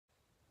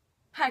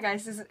Hi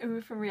guys, this is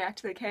Umu from React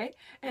to the K,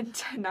 and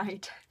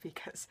tonight,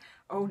 because,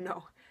 oh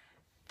no,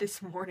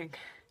 this morning,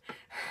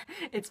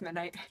 it's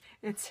midnight,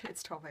 it's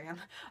 12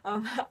 a.m.,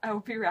 I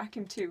will be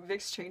reacting to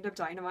VIXX Chained Up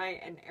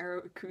Dynamite and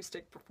Arrow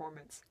Acoustic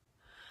performance.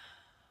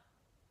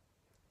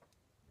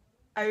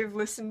 I've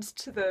listened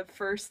to the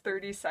first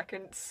 30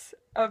 seconds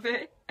of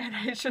it, and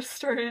I just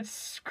started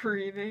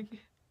screaming.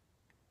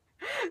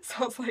 So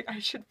I was like, I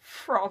should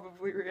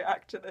probably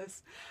react to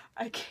this.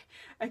 I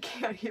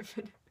can't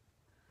even.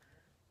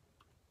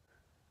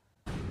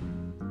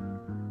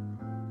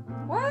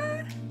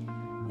 What?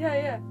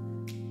 Yeah.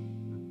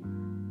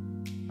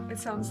 It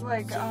sounds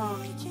like the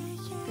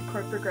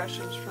chord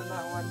progressions from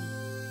that one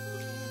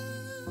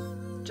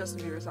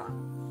Justin Bieber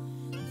song.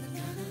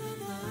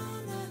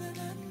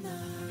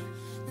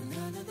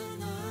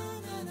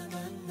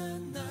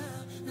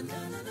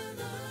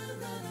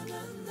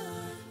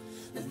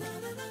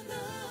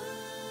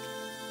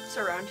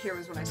 So around here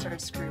was when I started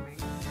screaming,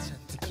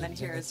 and then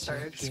here it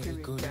started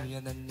screaming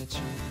again.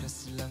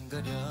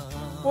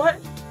 What?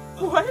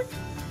 What? What?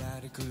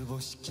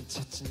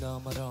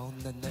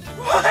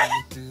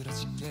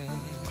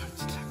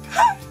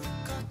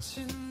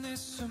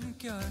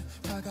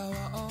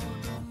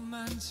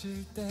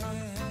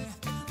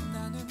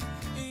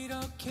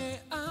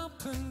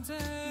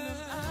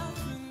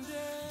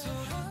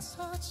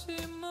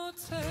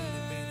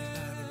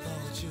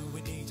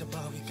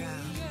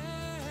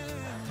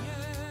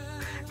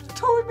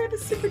 Totally made it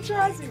super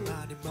jazzy.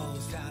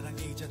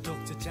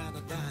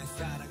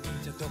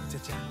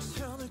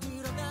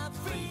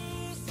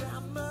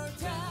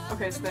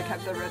 Okay, so they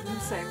kept the rhythm the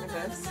same with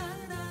this.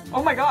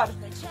 Oh my god!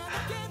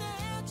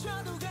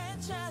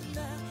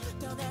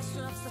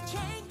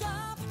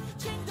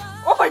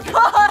 Oh my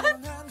god!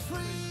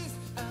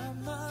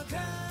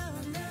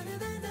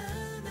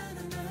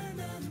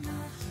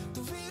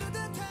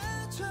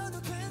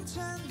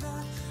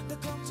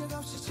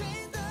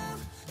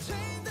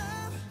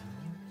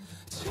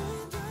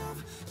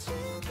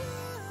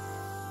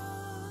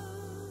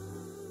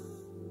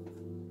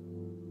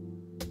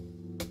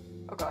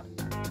 Oh god.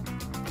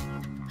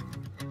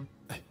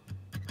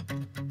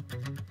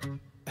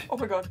 Oh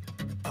my god.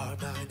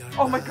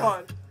 Oh my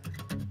god.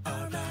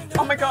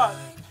 Oh my god.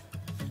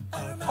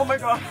 Oh my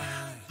god.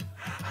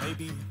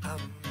 Maybe I'm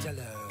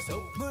jealous.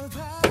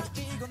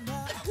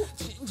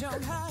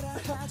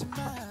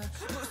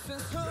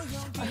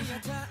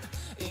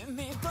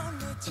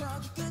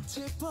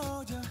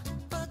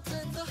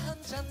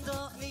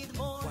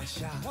 One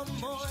shot,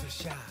 two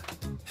shot.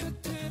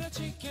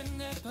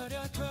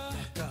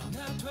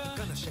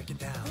 Gonna shake it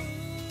down.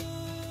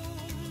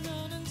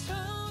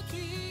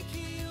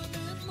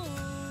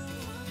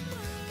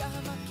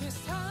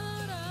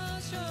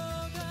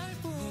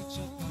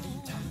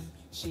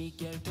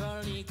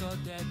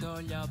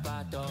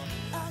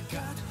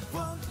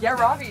 Yeah,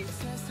 Robbie.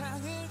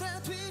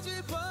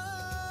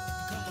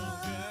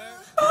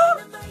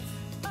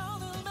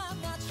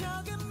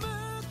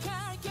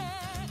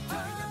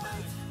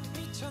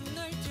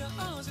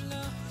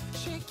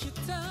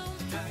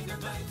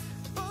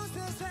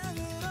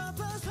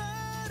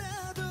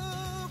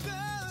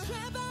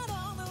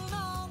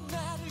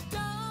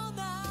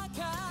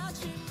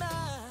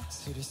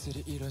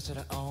 스리스리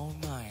이뤄져라 all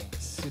night.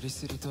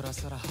 스리스리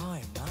돌아서라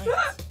high night.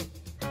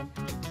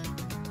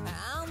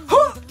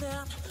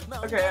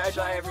 Okay, I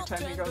die every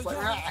time he goes like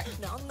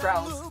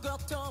growls.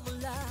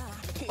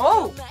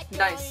 Oh,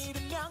 nice.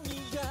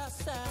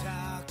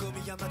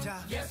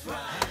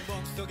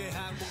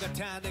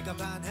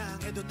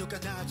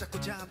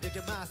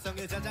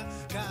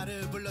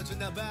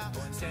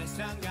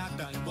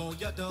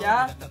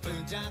 Yeah.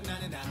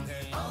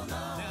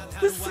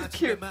 This is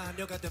cute.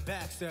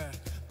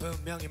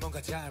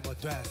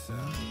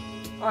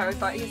 Oh, I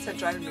thought he said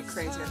driving me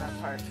crazy at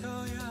that part.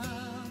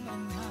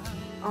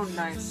 Oh,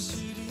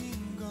 nice.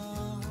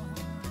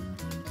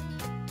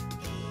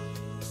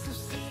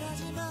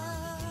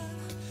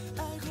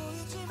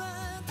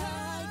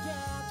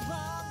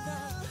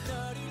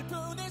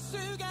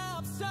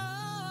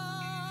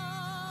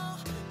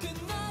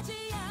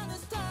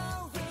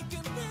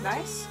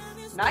 Nice,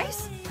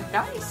 nice,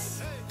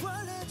 nice.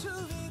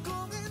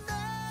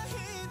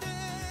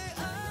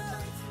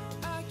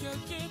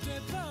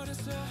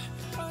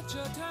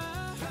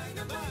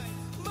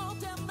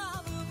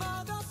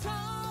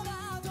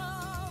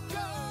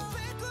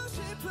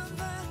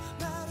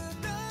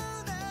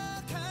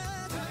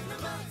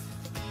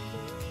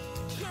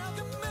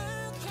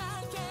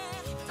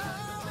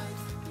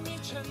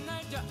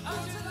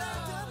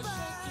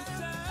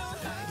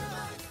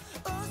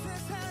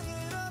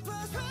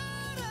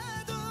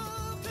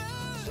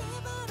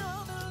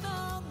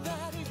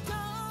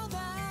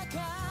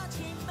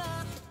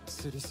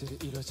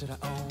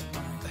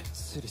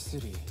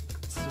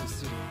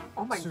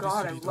 Oh my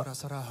god, I love.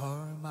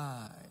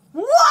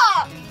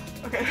 What?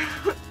 Okay.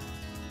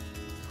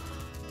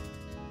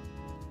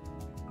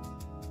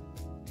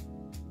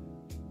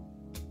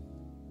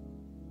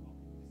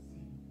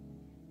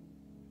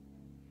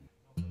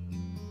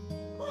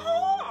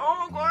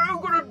 Oh my god, I'm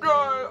gonna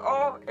die.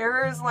 Oh,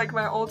 Aaron is like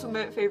my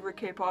ultimate favorite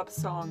K-pop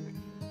song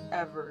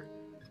ever.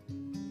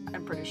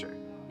 I'm pretty sure.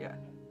 Yeah.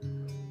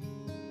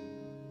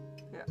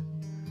 Yeah.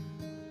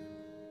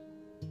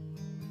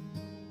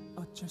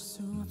 어쩔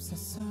수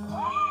없었어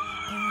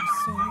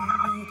어렸어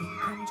모든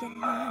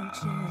감정을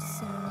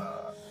지웠어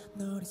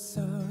널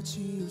있어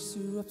지울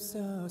수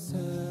없어서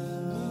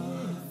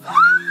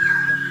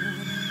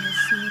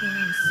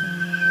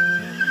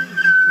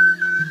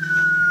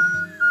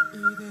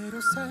이대로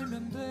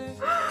살면 돼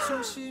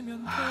숨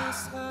쉬면 돼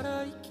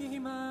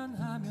살아있기만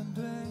하면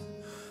돼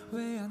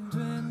왜 안 돼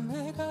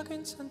내가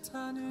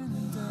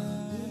괜찮다는데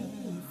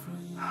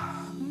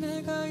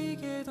내가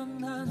이게 더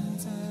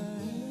난데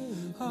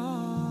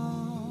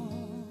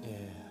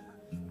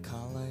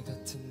칼날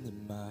같은 네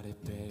말에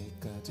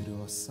배가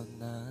두려웠어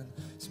난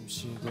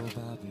숨쉬고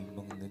밥을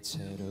먹는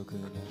채로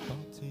그냥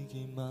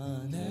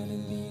버티기만 해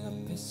나는 네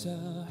앞에서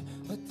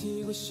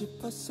버티고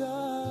싶었어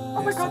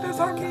Oh my god, there's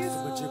harmonies!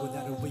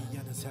 나를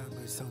위하는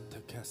삶을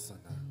선택했어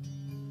난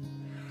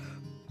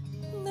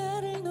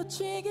나를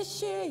놓치기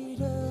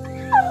싫어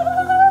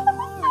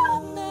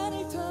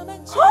나를 더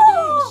만지기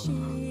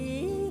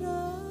싫어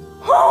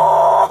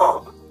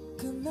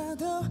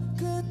끝나도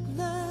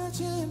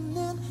끝나지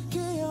않는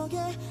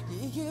기억에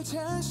이길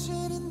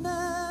자신이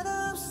날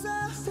없어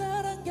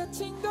사랑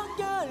같은 건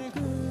결국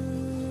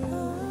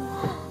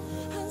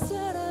한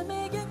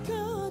사람에게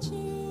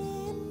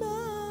거짓말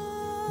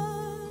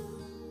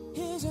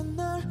이제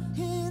널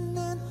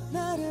있는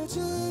나를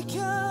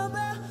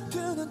지켜봐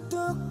두 눈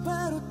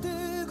똑바로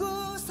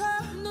뜨고서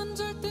넌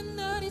절대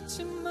날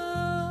잊지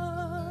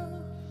마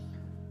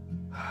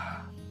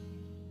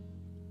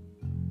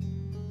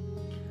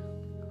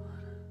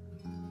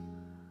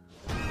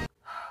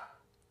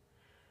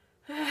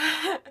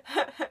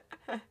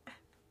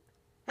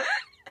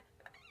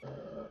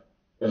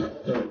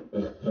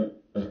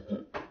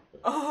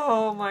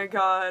Oh my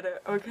god.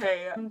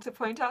 Okay. To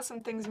point out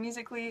some things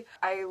musically,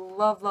 I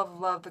love, love,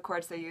 love the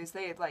chords they use.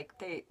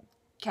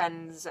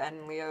 Ken's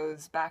and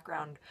Leo's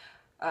background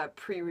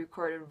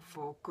pre-recorded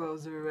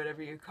vocals or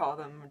whatever you call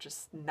them,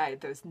 just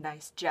those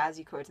nice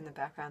jazzy chords in the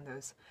background,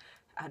 those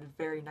add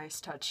a very nice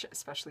touch,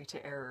 especially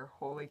to Error.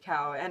 Holy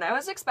cow. And I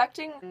was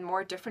expecting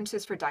more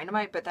differences for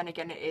Dynamite, but then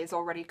again it is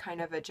already kind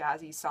of a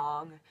jazzy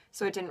song,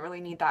 so it didn't really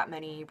need that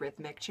many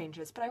rhythmic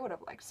changes, but I would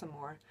have liked some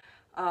more.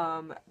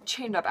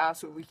 Chained Up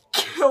absolutely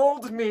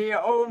killed me.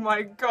 Oh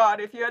my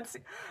god, if you had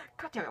seen,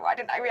 god damn it, why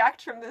didn't I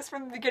react from this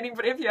from the beginning?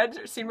 But if you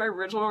had seen my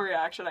original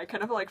reaction, I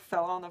kind of like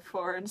fell on the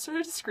floor and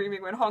started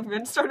screaming when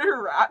Hongmin started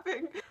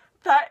rapping.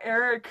 That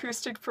Error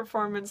acoustic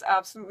performance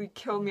absolutely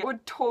killed me. It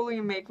would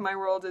totally make my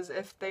world as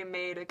if they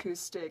made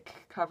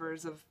acoustic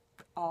covers of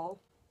all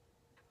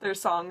their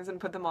songs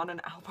and put them on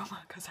an album,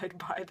 because I'd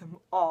buy them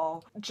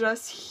all.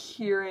 Just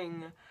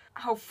hearing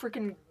how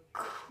freaking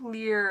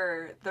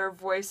clear their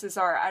voices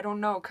are, I don't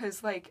know,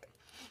 because like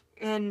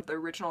in the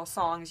original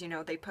songs, you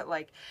know, they put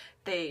like,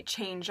 they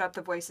change up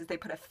the voices, they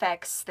put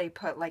effects, they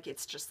put like,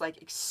 it's just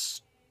like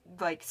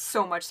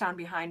so much sound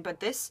behind,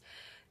 but this,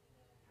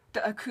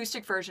 the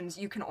acoustic versions,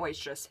 you can always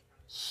just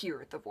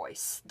hear the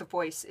voice. The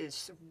voice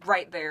is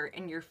right there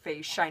in your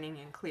face, shining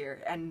and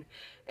clear, and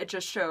it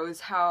just shows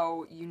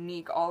how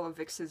unique all of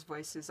VIXX's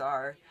voices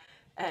are,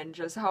 and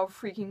just how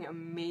freaking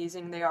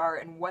amazing they are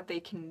and what they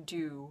can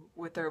do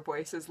with their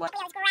voices. Like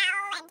Leo's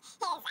growl and his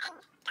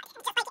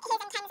just like his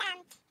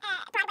intense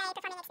Broadway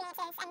performing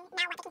experiences and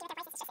now what they can do with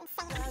their voices is just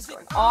insane. It's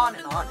going on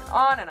and on and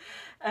on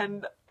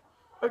and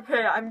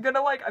okay, I'm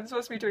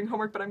supposed to be doing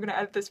homework, but I'm gonna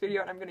edit this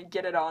video and I'm gonna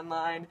get it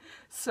online.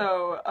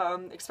 So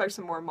expect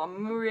some more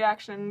Mamamoo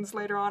reactions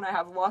later on. I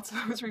have lots of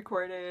those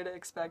recorded.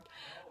 Expect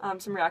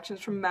some reactions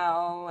from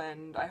Mel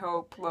and I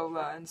hope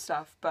Lola and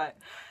stuff. But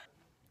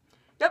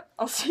yep,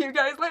 I'll see you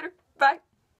guys later. Bye.